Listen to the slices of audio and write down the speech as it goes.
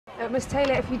Miss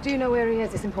Taylor, if you do know where he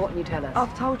is, it's important you tell us.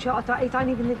 I've told you, he don't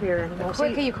even live here anymore. The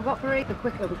quicker you cooperate, the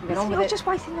quicker we can get on with it. You're just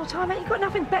wasting your time, mate. You've got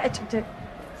nothing better to do.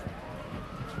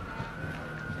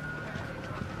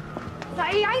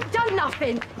 He ain't done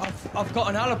nothing. I've got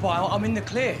an alibi. I'm in the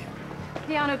clear.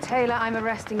 Keanu Taylor, I'm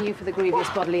arresting you for the grievous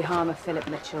bodily harm of Philip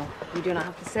Mitchell. You do not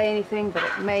have to say anything, but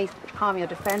it may harm your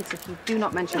defence if you do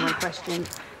not mention when questioned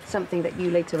something that you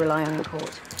later rely on in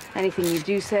court. Anything you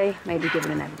do say may be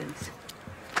given in evidence.